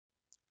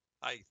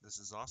Hi, this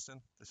is Austin.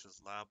 This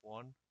is Lab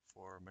 1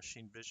 for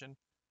Machine Vision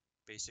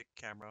Basic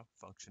Camera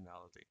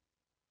Functionality.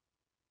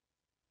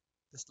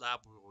 This lab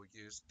we will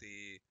use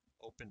the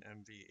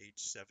OpenMV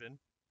H7.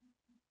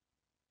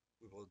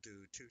 We will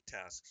do two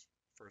tasks.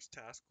 First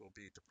task will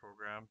be to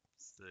program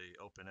the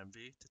OpenMV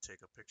to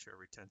take a picture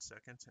every 10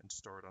 seconds and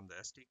store it on the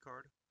SD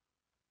card.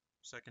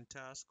 Second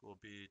task will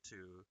be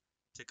to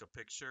take a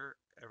picture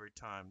every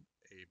time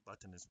a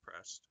button is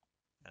pressed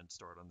and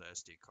store it on the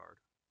SD card.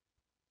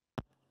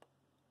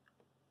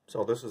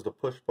 So this is the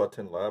push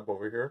button lab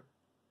over here.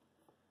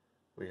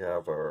 We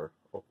have our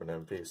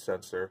OpenMV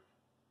sensor,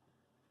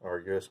 our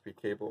USB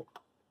cable,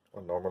 a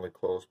normally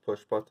closed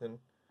push button,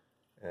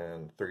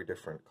 and 3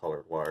 different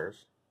colored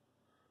wires.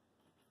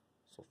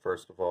 So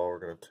first of all, we're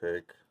going to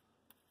take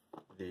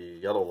the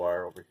yellow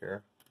wire over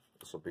here.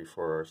 This will be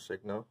for our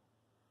signal.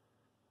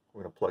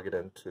 We're going to plug it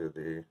into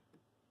the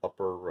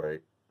upper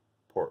right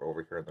port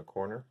over here in the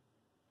corner.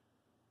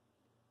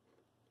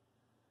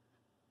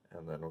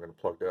 And then we're going to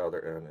plug the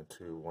other end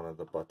into one of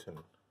the button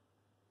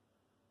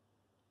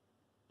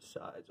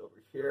sides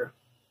over here.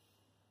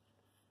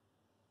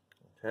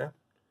 Okay.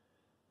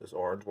 This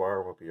orange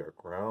wire will be our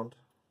ground.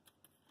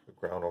 The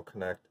ground will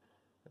connect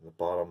in the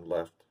bottom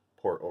left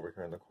port over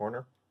here in the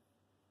corner.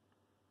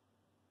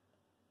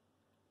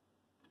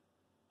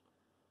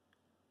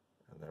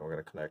 And then we're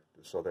going to connect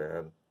this other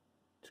end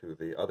to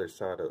the other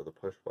side of the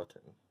push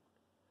button,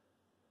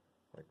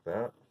 like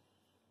that.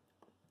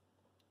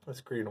 This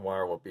green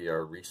wire will be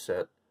our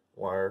reset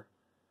wire.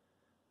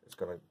 It's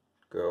going to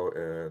go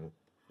in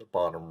the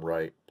bottom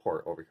right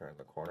port over here in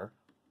the corner.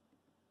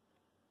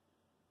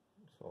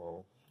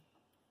 So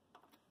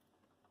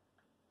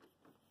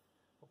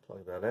I'll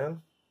plug that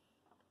in.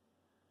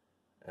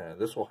 And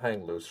this will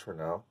hang loose for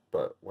now,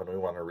 but when we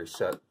want to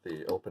reset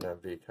the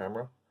OpenMV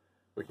camera,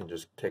 we can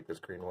just take this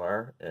green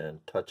wire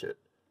and touch it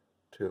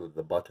to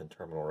the button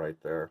terminal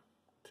right there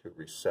to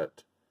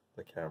reset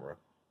the camera.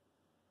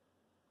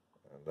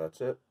 And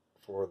that's it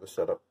for the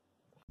setup.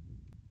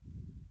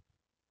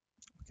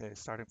 Okay,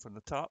 starting from the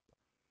top,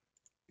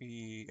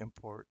 we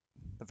import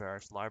the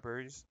various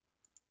libraries,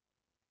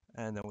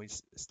 and then we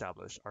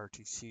establish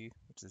RTC,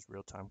 which is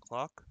real-time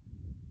clock.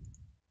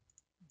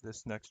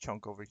 This next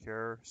chunk over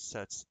here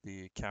sets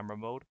the camera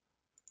mode.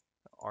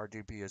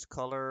 RGB is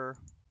color.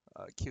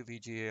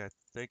 QVGA I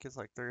think is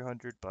like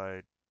 300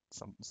 by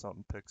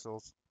something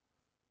pixels.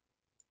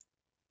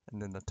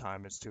 And then the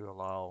time is to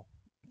allow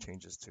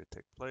changes to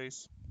take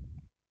place.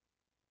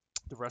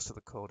 The rest of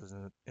the code is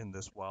in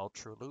this while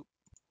true loop.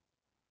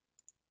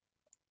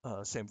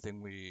 Same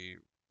thing, we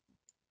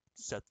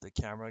set the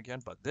camera again,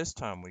 but this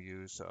time we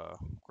use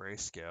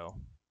grayscale.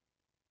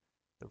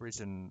 The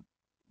reason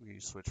we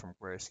switched from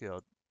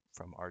grayscale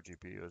from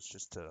RGB was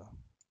just to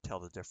tell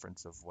the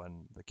difference of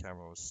when the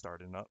camera was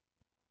starting up.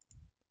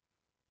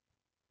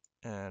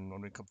 And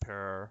when we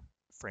compare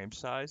frame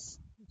size,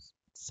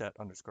 set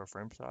underscore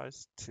frame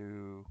size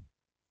to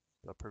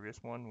the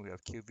previous one, we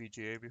have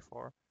QVGA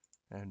before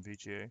and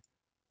VGA.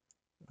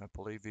 I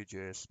believe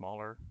VGA is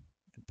smaller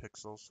in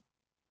pixels.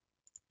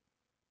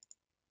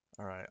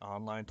 All right,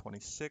 on line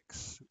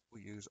 26,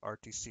 we use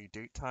RTC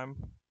datetime.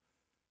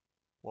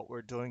 What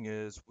we're doing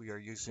is we are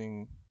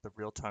using the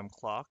real-time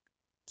clock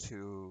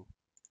to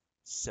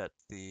set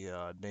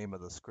the name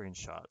of the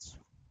screenshots.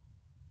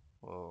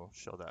 We'll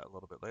show that a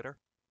little bit later.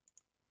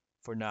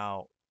 For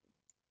now,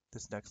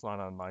 this next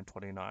line on line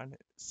 29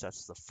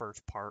 sets the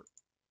first part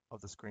of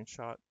the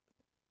screenshot.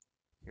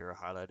 Here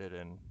highlighted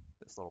in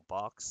this little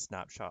box,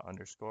 snapshot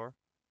underscore.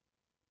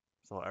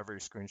 So every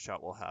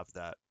screenshot will have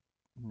that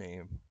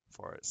name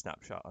for it,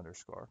 snapshot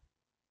underscore.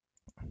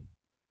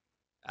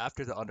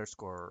 After the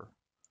underscore,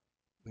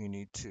 we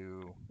need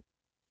to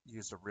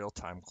use the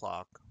real-time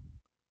clock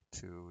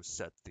to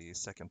set the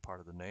second part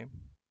of the name.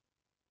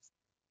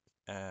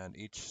 And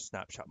each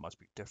snapshot must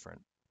be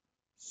different.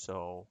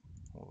 So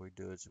what we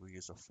do is we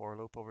use a for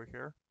loop over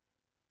here,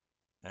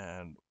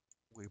 and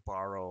we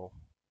borrow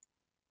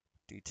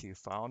DT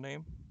file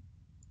name.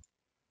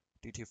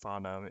 DT file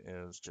name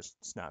is just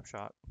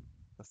snapshot,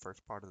 the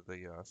first part of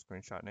the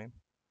screenshot name,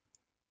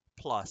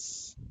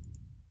 plus,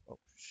 oh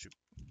shoot,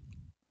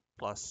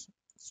 plus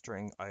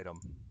string item.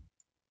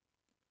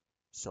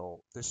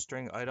 So this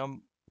string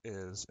item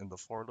is in the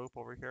for loop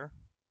over here.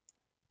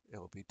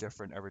 It'll be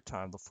different every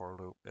time the for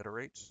loop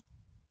iterates.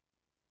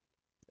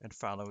 And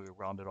finally, we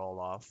round it all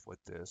off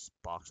with this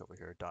box over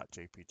here,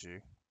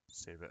 .jpg.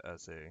 Save it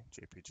as a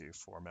JPG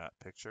format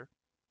picture.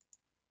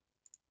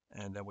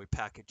 And then we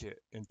package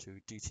it into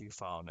DT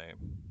file name.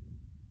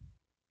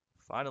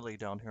 Finally,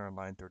 down here on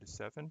line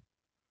 37,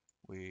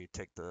 we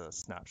take the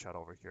snapshot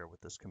over here with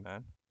this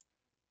command,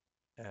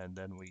 and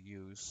then we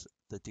use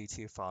the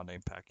DT file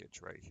name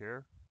package right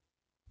here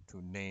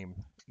to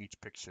name each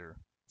picture.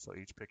 So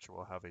each picture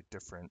will have a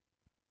different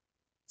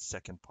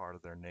second part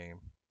of their name.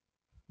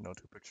 No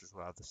two pictures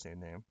will have the same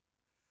name.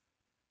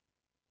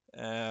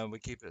 And we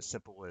keep it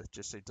simple with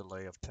just a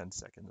delay of 10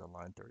 seconds on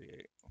line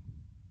 38.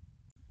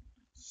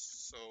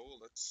 So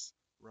let's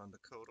run the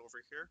code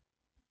over here.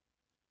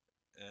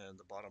 And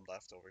the bottom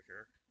left over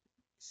here,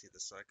 see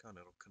this icon,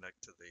 it'll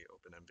connect to the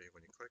OpenMV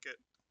when you click it.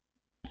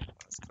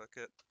 Let's click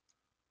it.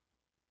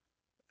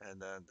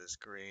 And then this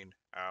green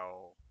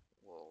arrow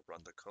will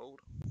run the code.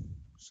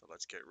 So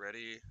let's get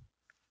ready.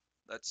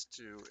 Let's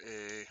do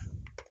a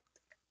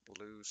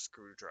blue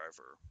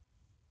screwdriver.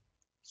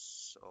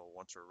 So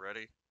once we're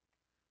ready,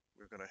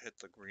 we're going to hit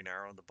the green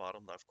arrow in the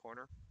bottom left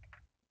corner.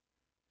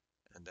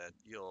 And then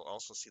you'll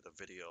also see the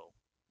video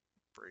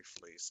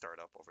briefly start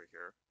up over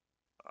here.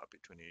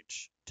 Between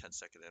each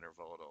 10-second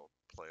interval, it'll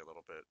play a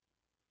little bit.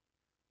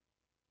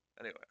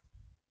 Anyway,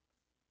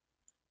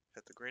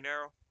 hit the green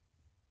arrow.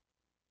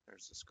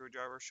 There's the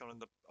screwdriver shown in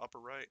the upper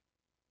right.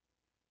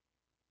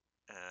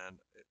 And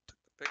it took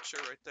the picture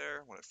right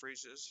there when it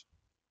freezes.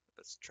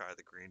 Let's try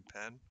the green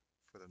pen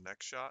for the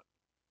next shot.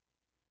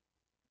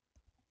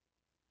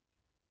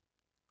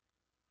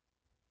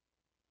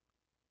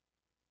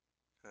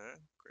 Okay,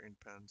 green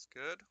pen's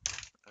good.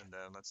 And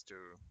then let's do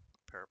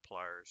a pair of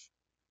pliers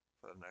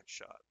for the next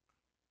shot.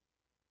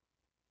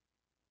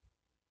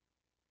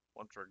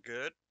 Once we're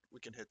good, we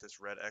can hit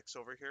this red X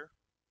over here.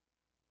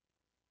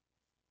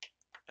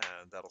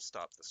 And that'll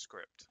stop the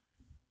script.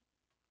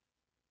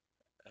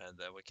 And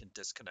then we can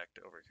disconnect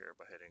over here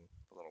by hitting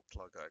the little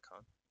plug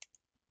icon.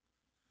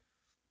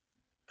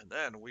 And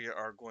then we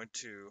are going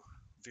to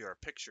view our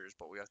pictures,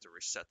 but we have to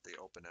reset the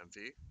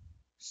OpenMV.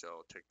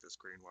 So take this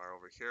green wire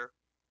over here,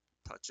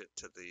 touch it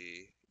to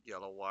the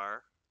yellow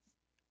wire,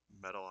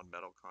 metal on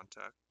metal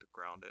contact to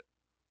ground it.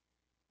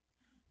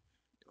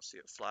 You'll see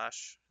it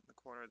flash in the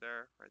corner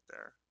there, right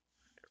there.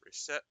 Hit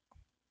reset.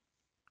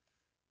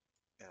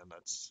 And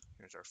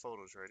here's our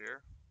photos right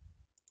here.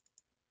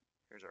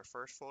 Here's our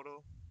first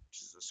photo,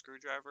 which is the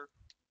screwdriver.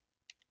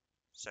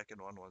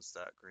 Second one was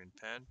that green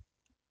pen.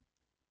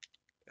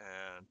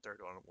 And third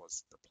one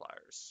was the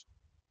pliers.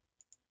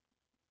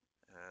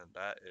 And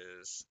that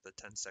is the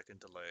 10-second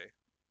delay.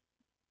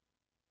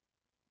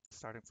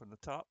 Starting from the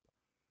top,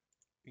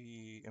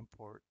 we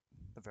import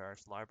the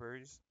various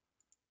libraries,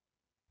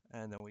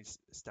 and then we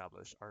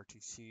establish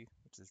RTC,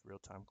 which is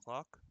real-time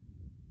clock.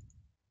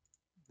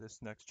 This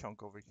next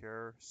chunk over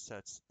here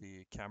sets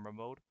the camera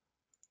mode.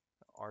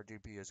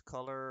 RGB is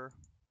color.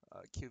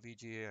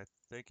 QVGA I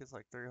think is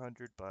like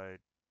 300 by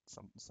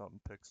something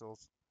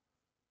pixels.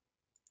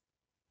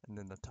 And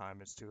then the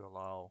time is to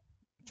allow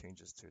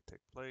changes to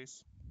take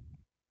place.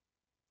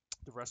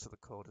 The rest of the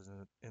code is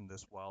in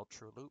this while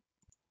true loop.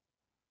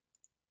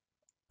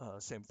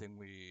 Same thing,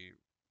 we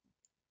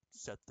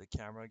set the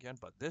camera again,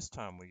 but this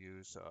time we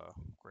use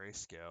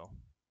grayscale.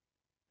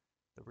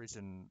 The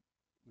reason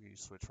we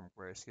switch from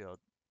grayscale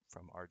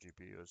from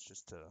RGB was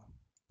just to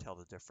tell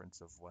the difference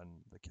of when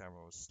the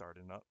camera was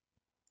starting up.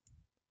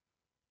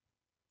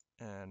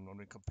 And when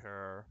we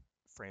compare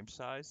frame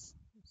size,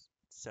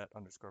 set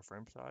underscore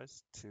frame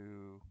size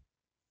to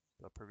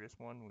the previous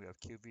one, we have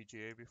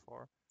QVGA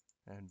before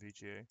and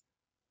VGA.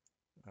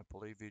 I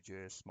believe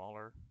VGA is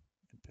smaller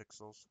in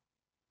pixels.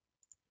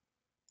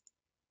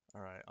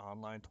 All right,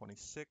 on line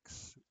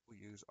 26, we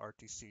use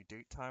RTC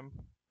date time.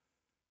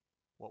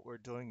 What we're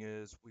doing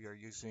is we are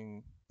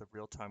using the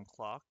real-time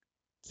clock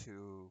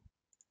to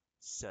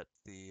set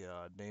the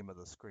name of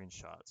the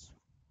screenshots.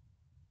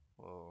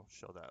 We'll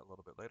show that a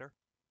little bit later.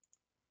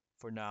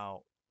 For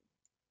now,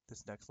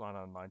 this next line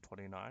on line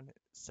 29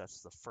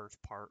 sets the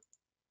first part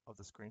of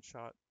the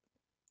screenshot.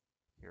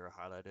 Here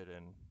highlighted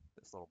in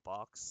this little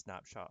box,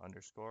 snapshot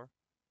underscore.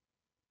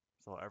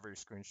 So every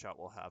screenshot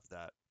will have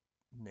that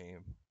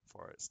name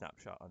for it,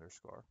 snapshot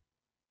underscore.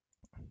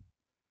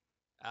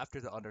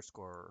 After the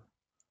underscore,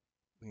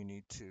 we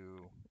need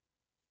to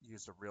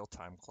use the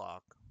real-time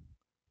clock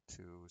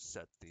to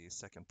set the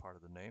second part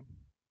of the name.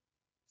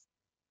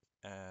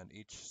 And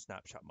each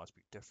snapshot must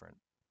be different.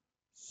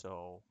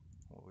 So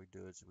what we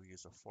do is we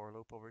use a for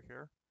loop over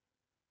here,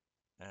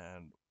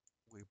 and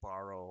we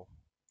borrow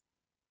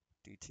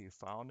DT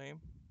file name.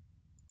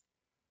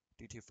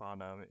 DT file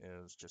name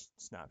is just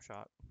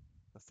snapshot,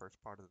 the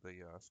first part of the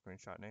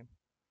screenshot name,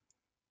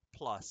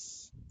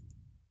 plus,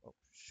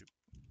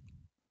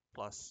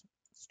 plus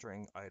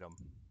string item.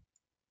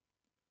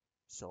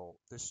 So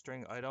this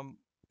string item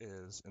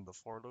is in the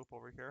for loop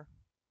over here.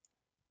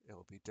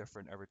 It'll be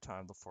different every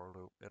time the for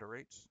loop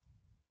iterates.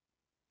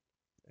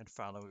 And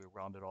finally, we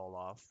round it all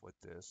off with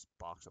this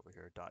box over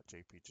here,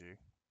 .jpg.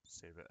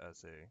 Save it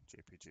as a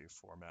JPG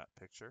format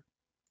picture.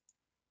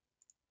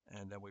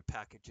 And then we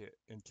package it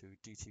into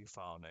DT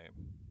file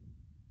name.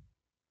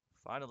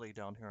 Finally,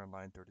 down here on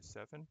line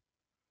 37,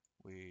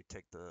 we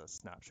take the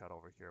snapshot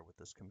over here with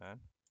this command.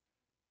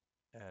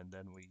 And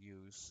then we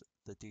use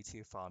the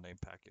DT file name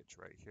package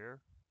right here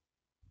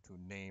to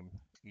name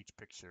each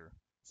picture.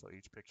 So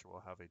each picture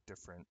will have a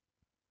different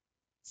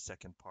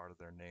second part of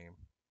their name.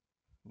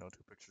 No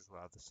two pictures will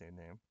have the same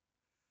name.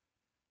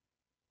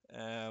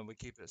 And we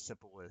keep it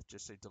simple with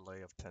just a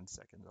delay of 10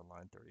 seconds on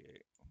line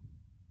 38.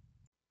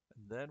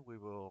 And then we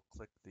will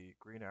click the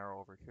green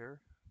arrow over here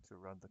to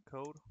run the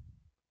code.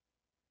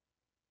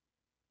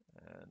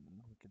 And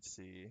we can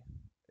see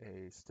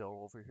a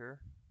still over here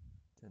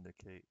to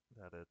indicate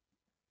that it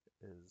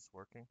is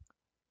working.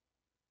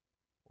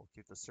 We'll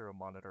keep the serial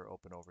monitor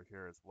open over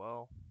here as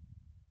well.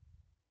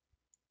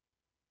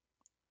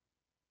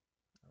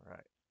 All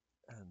right,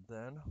 and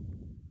then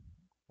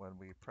when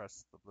we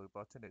press the blue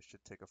button, it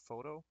should take a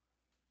photo,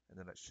 and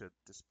then it should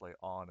display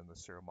on in the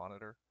serial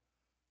monitor.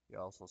 You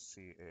also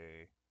see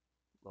a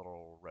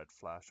little red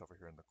flash over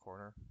here in the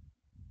corner.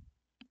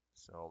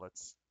 So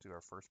let's do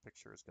our first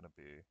picture is going to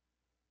be,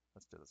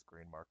 let's do this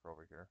green marker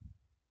over here.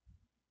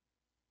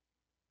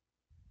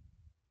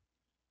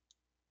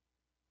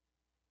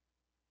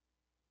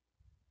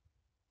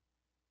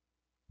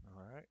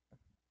 All right,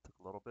 took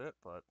a little bit,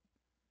 but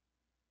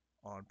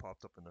on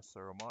popped up in the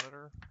serial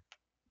monitor.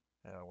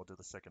 And we'll do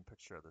the second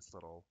picture of this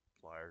little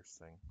pliers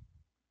thing.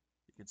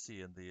 You can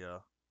see in the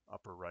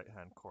upper right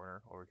hand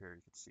corner over here,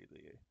 you can see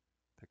the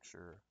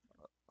picture,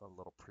 a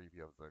little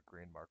preview of the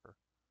green marker.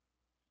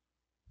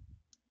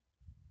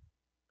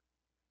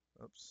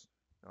 Oops,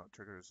 now it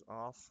triggers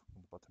off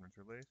when the button is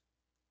released.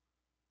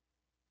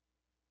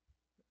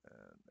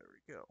 And there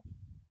we go.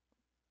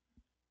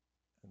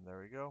 And there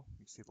we go.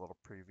 You see the little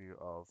preview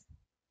of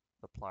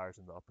the pliers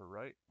in the upper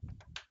right.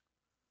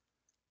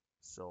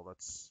 So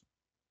let's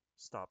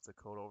stop the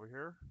code over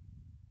here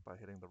by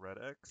hitting the red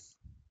X,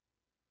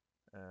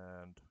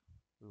 and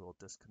we will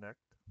disconnect.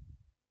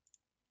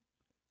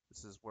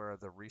 This is where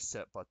the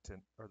reset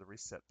button or the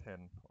reset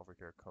pin over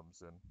here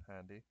comes in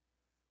handy.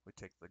 We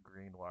take the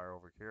green wire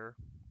over here,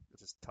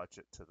 just touch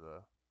it to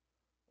the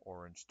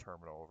orange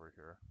terminal over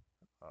here,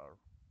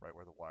 right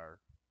where the wire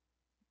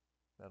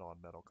metal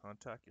on metal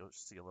contact. You'll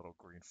see a little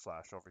green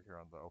flash over here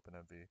on the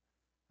OpenMV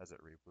as it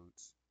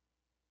reboots.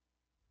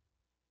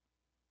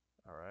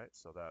 All right,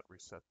 so that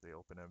reset the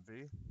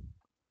OpenMV,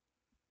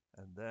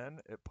 and then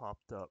it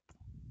popped up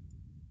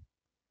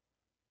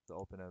the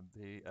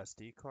OpenMV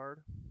SD card.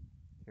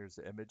 Here's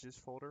the images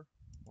folder.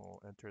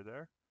 We'll enter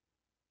there,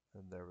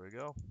 and there we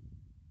go.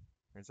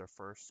 Here's our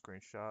first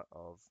screenshot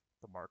of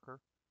the marker,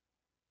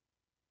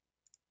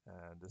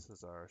 and this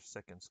is our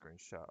second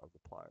screenshot of the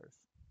pliers.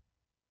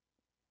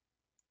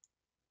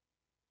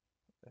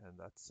 And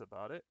that's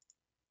about it.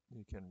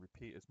 You can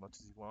repeat as much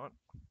as you want.